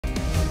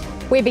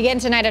We begin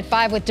tonight at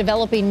 5 with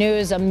developing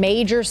news. A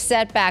major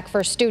setback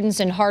for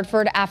students in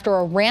Hartford after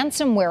a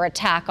ransomware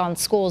attack on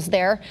schools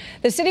there.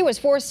 The city was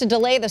forced to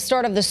delay the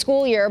start of the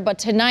school year, but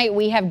tonight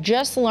we have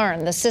just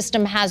learned the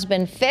system has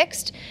been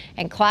fixed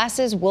and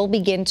classes will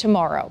begin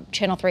tomorrow.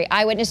 Channel 3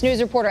 Eyewitness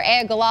News reporter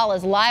Aya Galal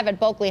is live at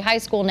Bulkley High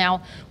School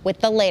now with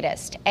the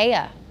latest.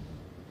 Aya.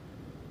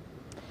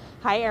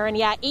 Hi, Erin.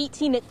 Yeah,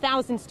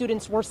 18,000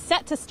 students were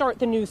set to start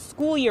the new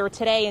school year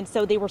today, and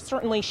so they were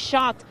certainly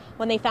shocked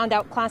when they found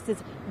out classes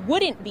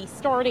wouldn't be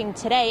starting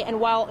today. And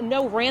while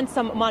no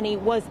ransom money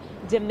was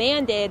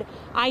demanded,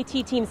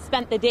 IT teams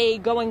spent the day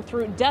going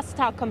through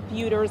desktop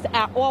computers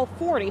at all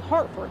 40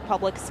 Hartford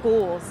Public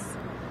Schools.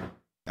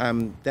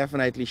 I'm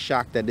definitely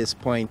shocked at this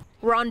point.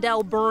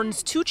 Rondell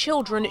Burns' two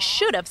children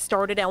should have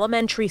started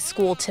elementary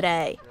school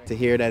today. To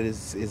hear that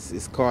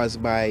is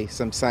caused by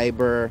some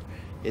cyber,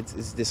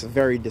 it's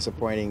very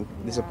disappointing.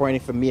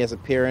 Disappointing for me as a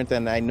parent,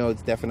 and I know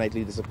it's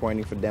definitely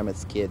disappointing for them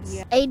as kids.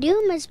 I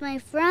do miss my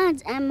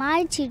friends and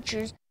my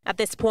teachers. At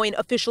this point,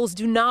 officials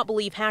do not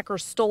believe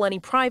hackers stole any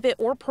private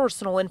or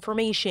personal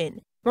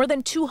information. More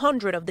than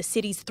 200 of the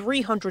city's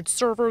 300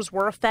 servers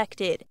were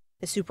affected.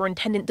 The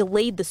superintendent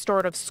delayed the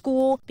start of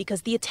school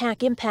because the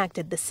attack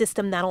impacted the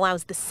system that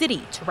allows the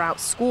city to route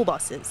school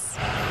buses.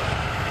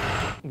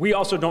 We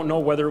also don't know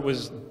whether it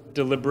was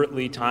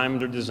deliberately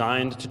timed or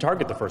designed to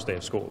target the first day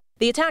of school.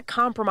 The attack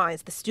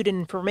compromised the student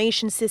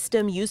information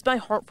system used by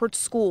Hartford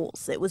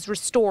schools. It was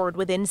restored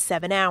within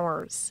 7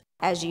 hours.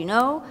 As you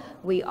know,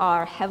 we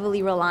are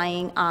heavily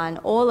relying on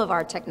all of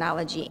our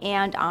technology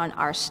and on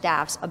our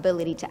staff's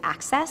ability to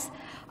access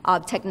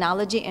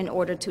technology in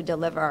order to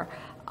deliver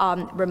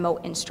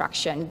remote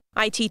instruction.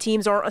 IT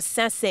teams are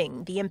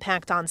assessing the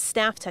impact on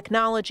staff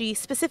technology,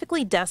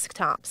 specifically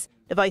desktops.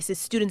 Devices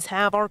students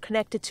have are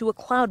connected to a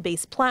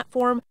cloud-based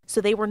platform, so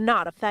they were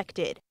not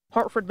affected.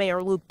 Hartford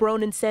Mayor Luke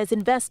Bronin says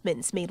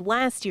investments made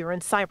last year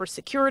in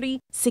cybersecurity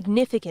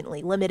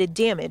significantly limited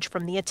damage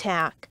from the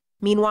attack.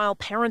 Meanwhile,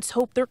 parents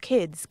hope their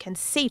kids can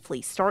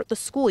safely start the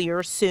school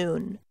year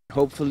soon.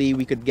 Hopefully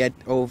we could get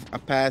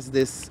past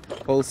this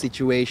whole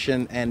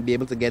situation and be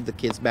able to get the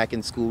kids back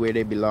in school where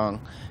they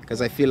belong,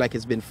 because I feel like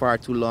it's been far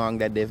too long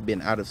that they've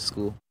been out of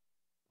school.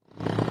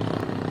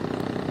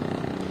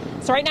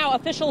 So right now,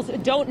 officials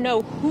don't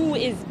know who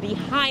is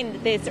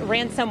behind this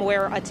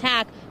ransomware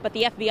attack, but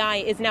the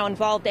FBI is now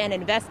involved and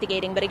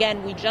investigating. But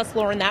again, we just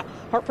learned that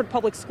Hartford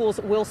Public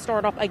Schools will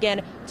start up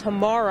again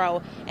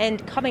tomorrow.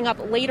 And coming up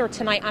later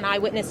tonight on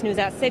Eyewitness News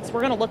at 6, we're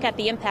going to look at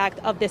the impact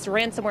of this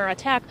ransomware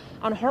attack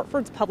on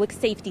Hartford's public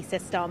safety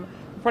system.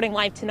 Reporting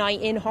live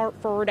tonight in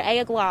Hartford,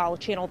 Aya Galal,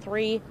 Channel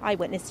 3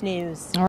 Eyewitness News.